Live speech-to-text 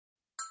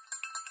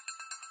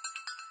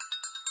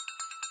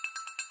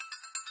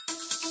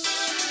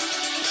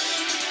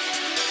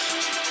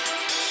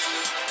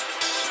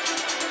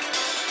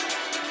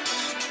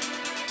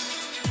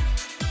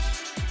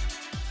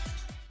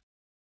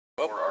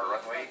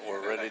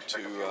we're ready to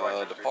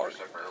depart.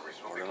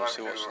 We're going to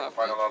see what's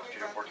happening.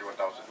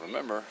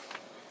 Remember,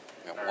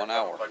 we got 1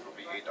 hour.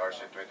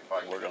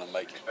 We're going to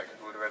make it.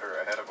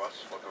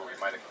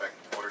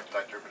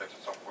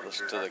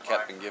 Listen to the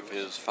captain give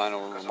his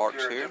final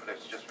remarks here.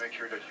 Just make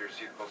sure that your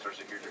seat belts are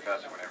secured to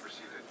fasten whenever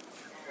seated.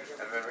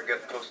 And when we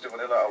get close to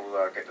Manila, I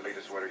will get the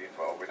latest weather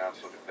info. I will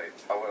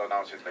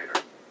announce it later.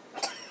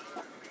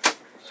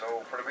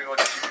 So, for the meanwhile,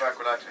 just sit back,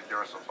 relax, and enjoy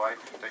your flight.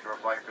 Thank you for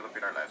flying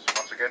Philippine Airlines.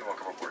 Once again,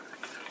 welcome aboard.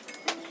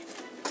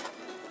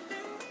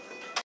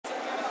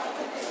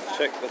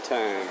 Check the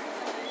time.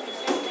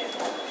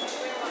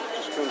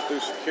 Just going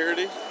through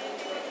security.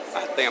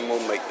 I think I'm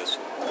going to make this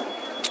one.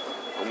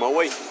 On my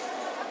way.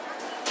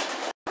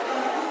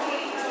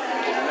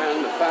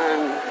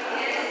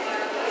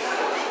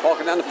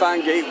 Walking down the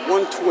fine gate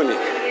 120.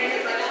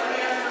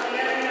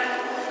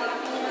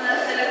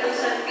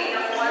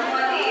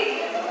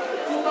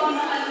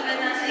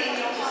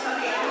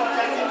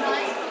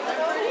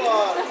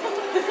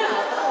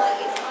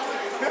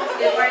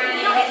 Good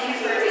morning, thank you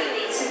for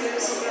waiting.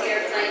 Super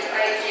Air Flight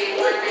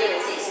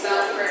 5J196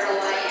 bound for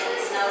Hawaiian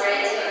is now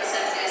ready to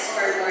accept guests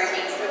for boarding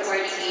gate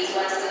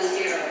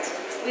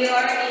 120. We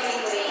are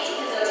giving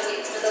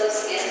way to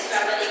those guests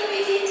traveling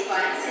within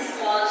funds,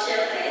 small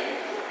children,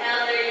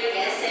 elderly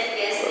guests, and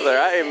guests. Well, there,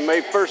 I even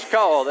made first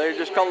call. They're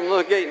just calling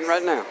the gate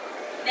right now.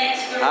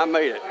 Next group I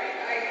made it. Are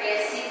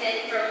guests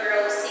seated from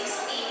row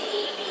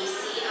 16A, B,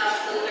 C up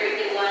to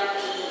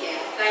 31B.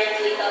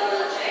 Kindly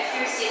double check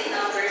your seat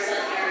numbers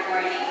on your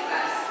boarding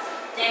pass.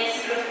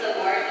 Next group to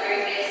board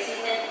are guests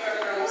seated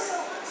from rows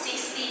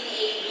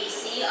 16A, B,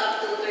 C up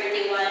to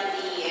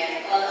 31B.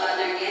 All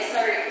other guests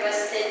are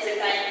requested to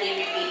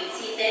kindly remain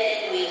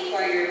seated and wait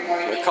for your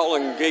boarding. They're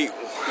calling gate.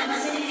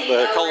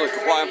 They're calling the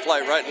Hawaiian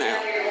flight right now.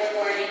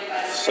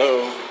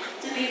 So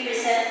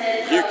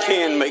you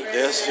can make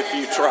this if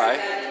you try,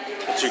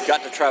 but you've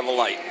got to travel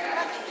light.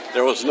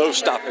 There was no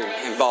stopping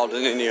involved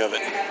in any of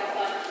it.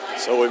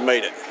 So we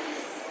made it.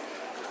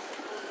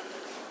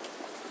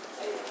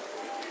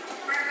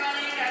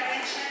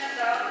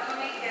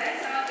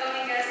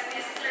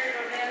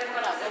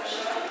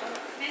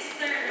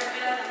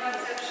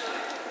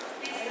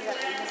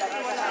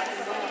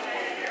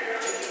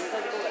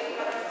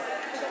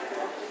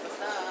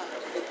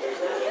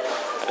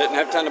 I didn't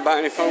have time to buy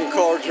any phone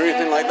cards or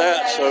anything like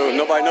that, so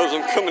nobody knows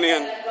I'm coming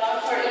in.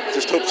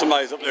 Just hope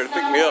somebody's up there to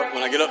pick me up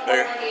when I get up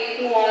there.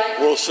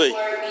 We'll see.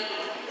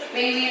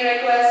 May we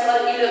request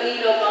all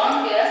Iloilo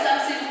bound guests of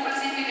Cebu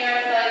Pacific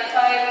Air Flight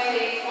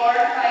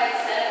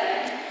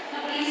 5J457 to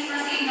please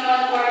proceed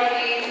on boarding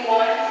gate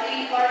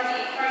 134B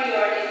for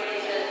your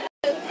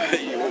departure.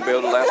 You won't be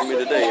able to laugh at me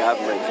today. I've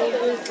made it.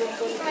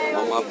 I'm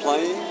on my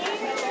plane.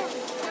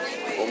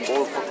 On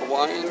board for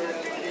Hawaiian.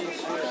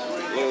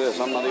 Look at this,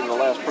 I'm not even the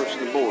last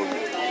person to board.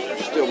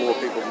 There's still more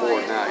people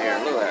boarding out here.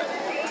 Look at that.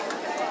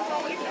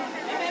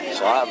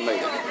 So I've made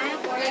it.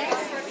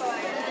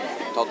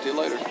 Talk to you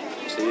later.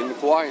 See you in the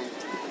Kauai'an.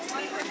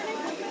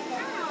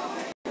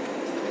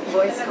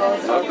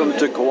 Welcome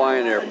to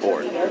Kauai'an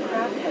Airport. The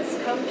aircraft has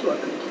come to a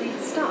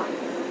complete stop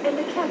and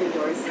the cabin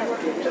doors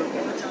have been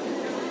opened.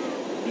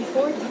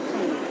 Before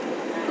deplaning,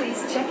 please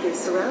check your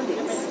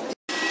surroundings.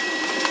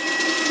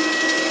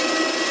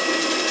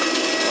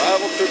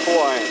 Arrival to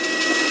Kauai'an.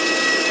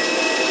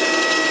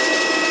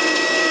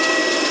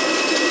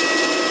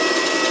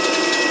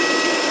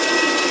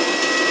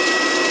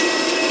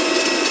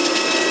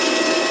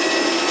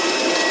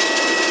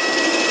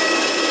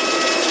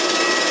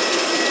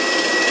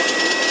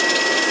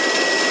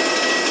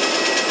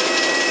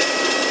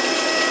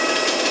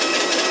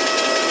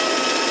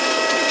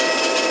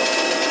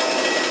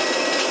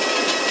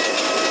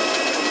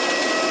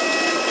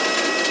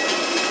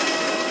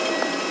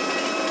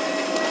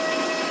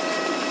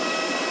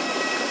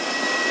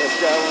 This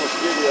guy wants to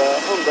give you an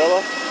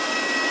umbrella.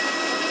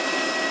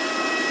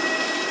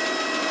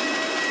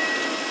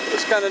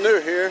 It's kind of new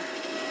here.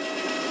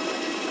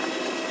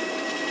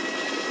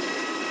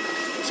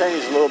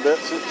 Changed a little bit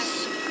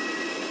since.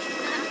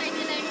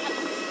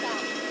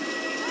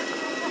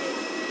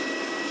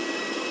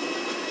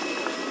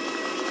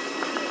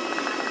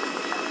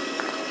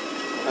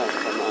 Nice,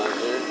 come on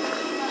here.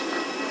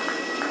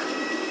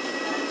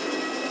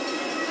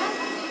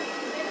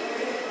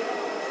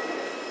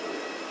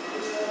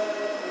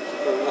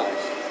 Very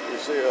nice. You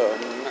see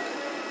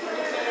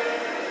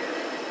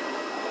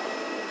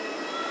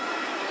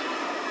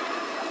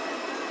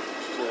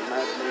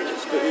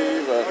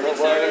Steve,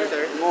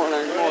 good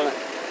morning, good morning.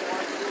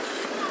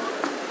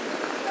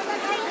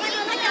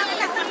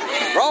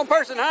 Wrong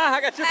person, huh?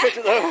 I got your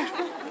picture though.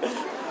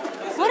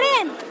 Put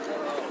in.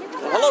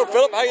 Well, hello,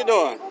 Philip. How you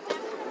doing?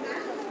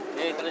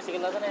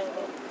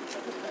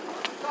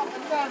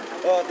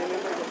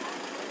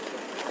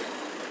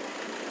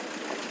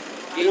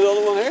 You the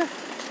other one here?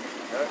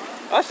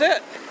 That's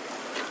it.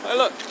 Hey,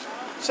 look.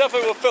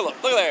 Selfie with Philip.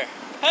 Look there.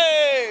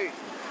 Hey!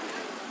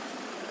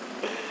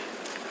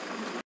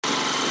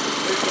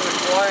 Here's the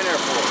Kauai'an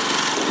Airport.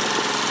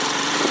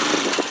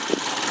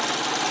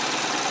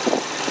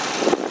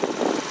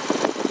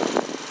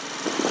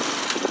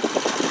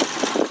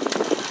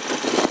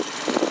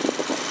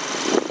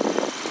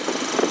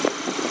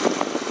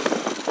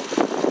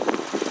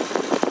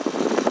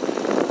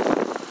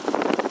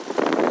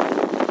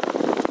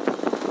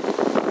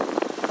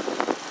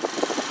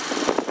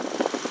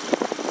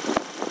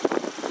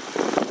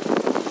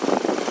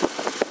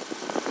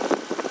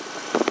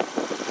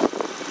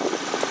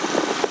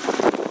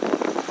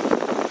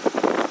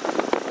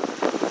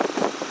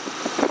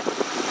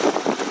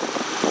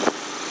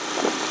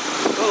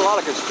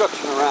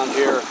 around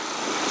here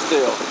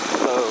still.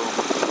 So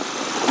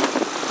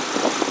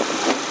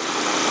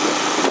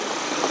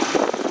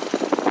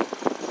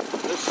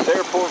this is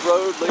Airport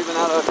Road leaving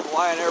out of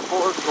Kauai'an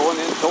Airport going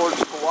in towards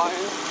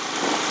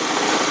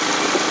Kauai'an.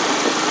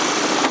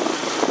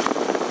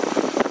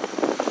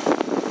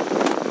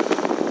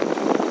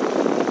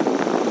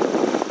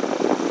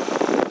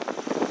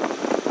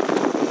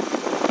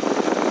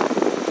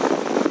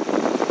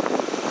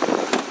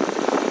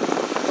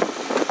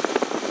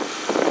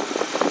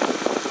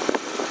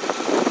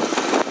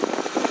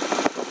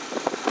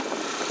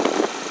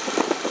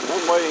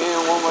 One way in,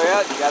 one way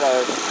out.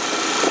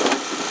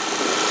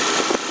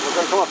 We're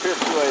gonna come up here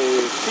to a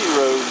T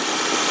road.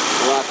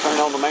 When I turn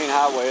on the main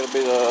highway, it'll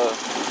be the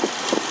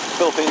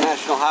Philippine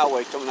National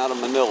Highway coming out of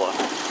Manila.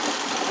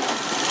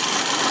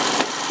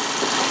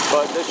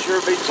 But this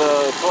sure beats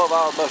a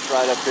 12-hour bus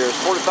ride up here. It's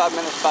 45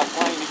 minutes by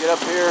plane to get up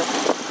here.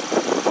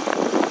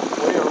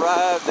 We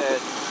arrived at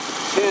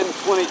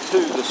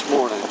 10:22 this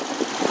morning.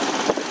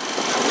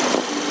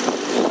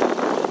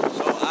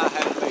 So I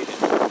had made it.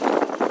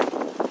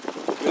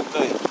 Good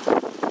thing.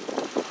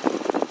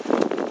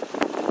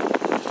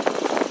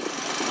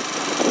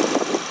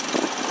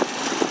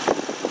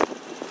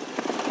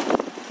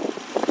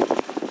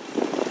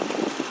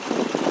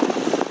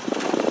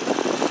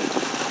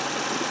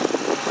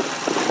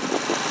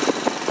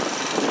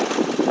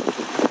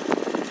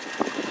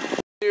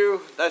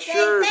 That's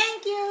yours.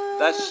 Thank you.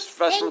 That's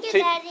Thank from you,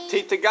 Daddy.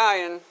 Tita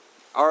Guyan,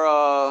 or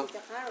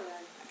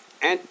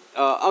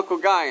Uncle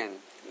Guyan.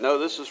 No,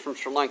 this is from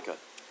Sri Lanka.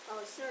 Oh,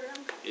 Sri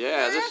Lanka.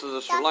 Yeah, this is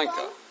a Sri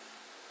Lanka.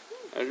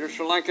 There's your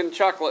Sri Lankan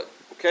chocolate,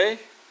 okay?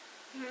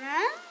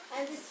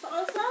 And this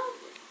also?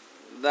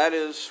 That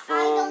is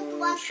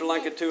from Sri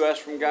Lanka too. That's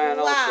from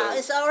Guyana Wow, also.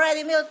 it's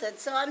already melted,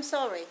 so I'm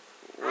sorry.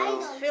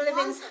 Well,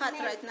 Philippines hot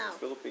right now.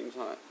 Philippines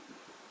hot.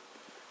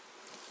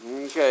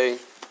 Okay,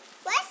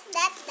 What's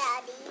that,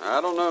 Daddy?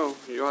 I don't know.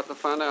 You'll have to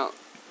find out.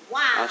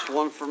 Wow. That's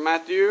one for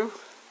Matthew.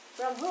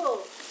 From who?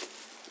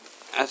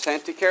 That's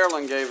Auntie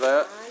Carolyn gave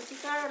that. Auntie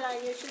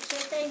Caroline, you should say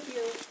thank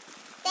you.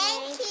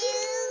 Thank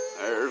you.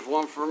 There's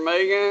one for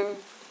Megan.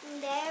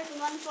 And there's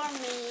one for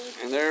me.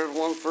 And there's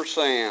one for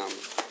Sam.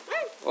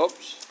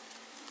 Oops.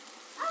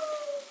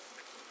 Oh.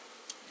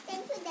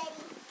 Thank you,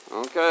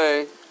 Daddy.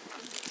 Okay.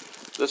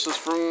 This is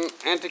from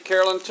Auntie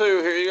Carolyn too.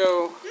 Here you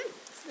go.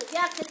 The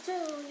jacket too,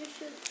 you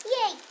should.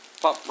 Yay.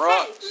 Pop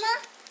rocks. Ma.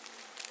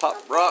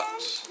 Pop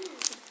rocks.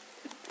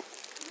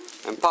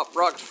 And pop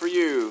rocks for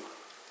you.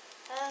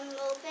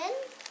 Open.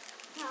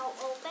 How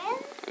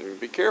open? And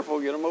be careful.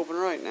 Get them open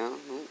right now.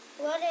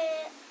 What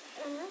is...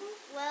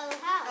 well,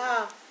 how?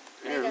 Oh,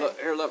 Here, look.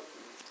 Here, look.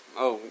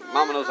 Oh,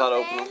 Mama knows how to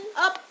open them.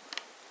 up.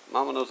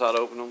 Mama knows how to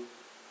open them.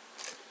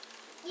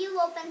 You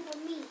open for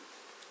me.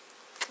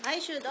 I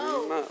should.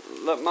 Oh.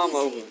 Let Mama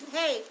open. Easy.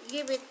 Hey,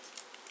 give it.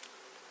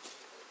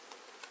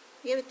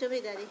 Give it to me,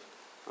 Daddy.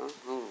 Huh?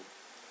 Oh.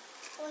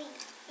 Uy,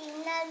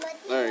 tingnan mo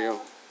There you dito.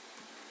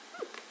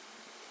 go.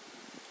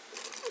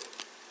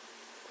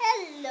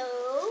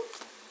 Hello.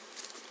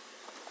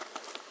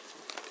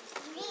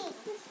 Read.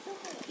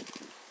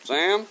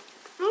 Sam?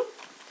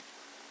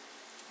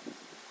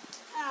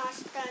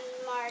 Aston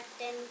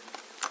Martin.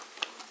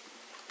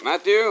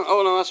 Matthew?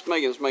 Oh, no, that's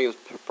Megan's. Megan's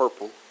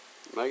purple.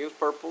 Megan's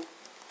purple.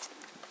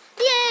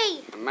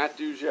 Yay! And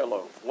Matthew's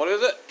yellow. What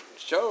is it?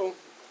 Show.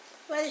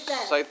 What is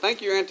that? Say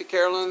thank you, Auntie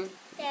Carolyn.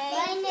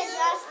 Mine is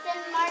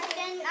Aston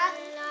Martin.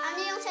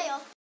 Ano yung sayo?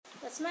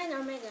 That's mine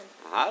or Megan?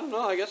 I don't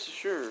know. I guess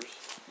it's yours.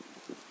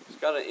 It's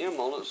got an M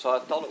on it, so I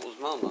thought it was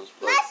Mama's.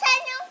 But Nasaan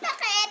yung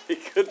takip?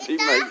 it could be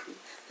Megan.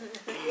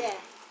 Yeah.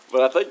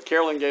 But I think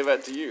Carolyn gave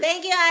that to you.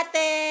 Thank you,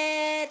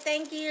 Ate.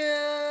 Thank you.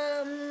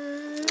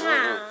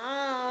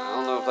 I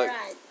don't know if that-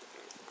 Alright.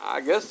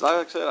 I guess,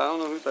 like I said, I don't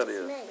know who that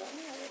is. Megan,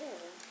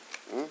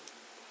 yeah, Hmm?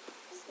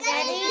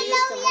 Daddy, Daddy, ilaw use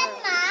yan,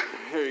 tomorrow.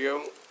 ma. Here you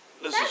go.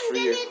 This is for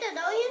you. Ganito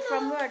daw, yun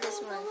From where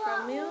this one?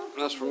 From you?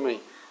 That's from me.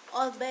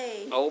 Old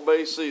Bay. Old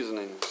Bay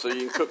seasoning. So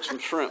you can cook some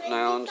shrimp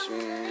now and some,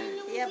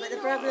 Yeah, but the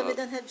problem we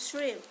don't have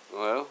shrimp.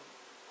 well,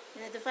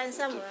 You have to find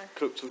somewhere.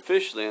 cook some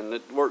fish then.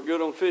 It worked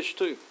good on fish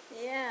too.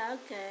 Yeah,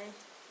 okay.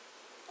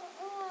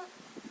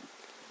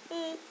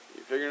 You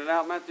figuring it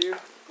out, Matthew?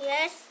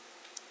 Yes,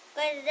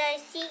 because I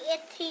see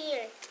it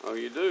here. Oh,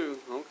 you do?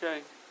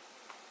 Okay.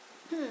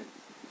 Hmm.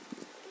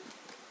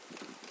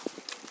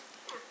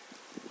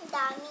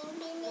 Daming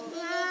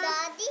binibili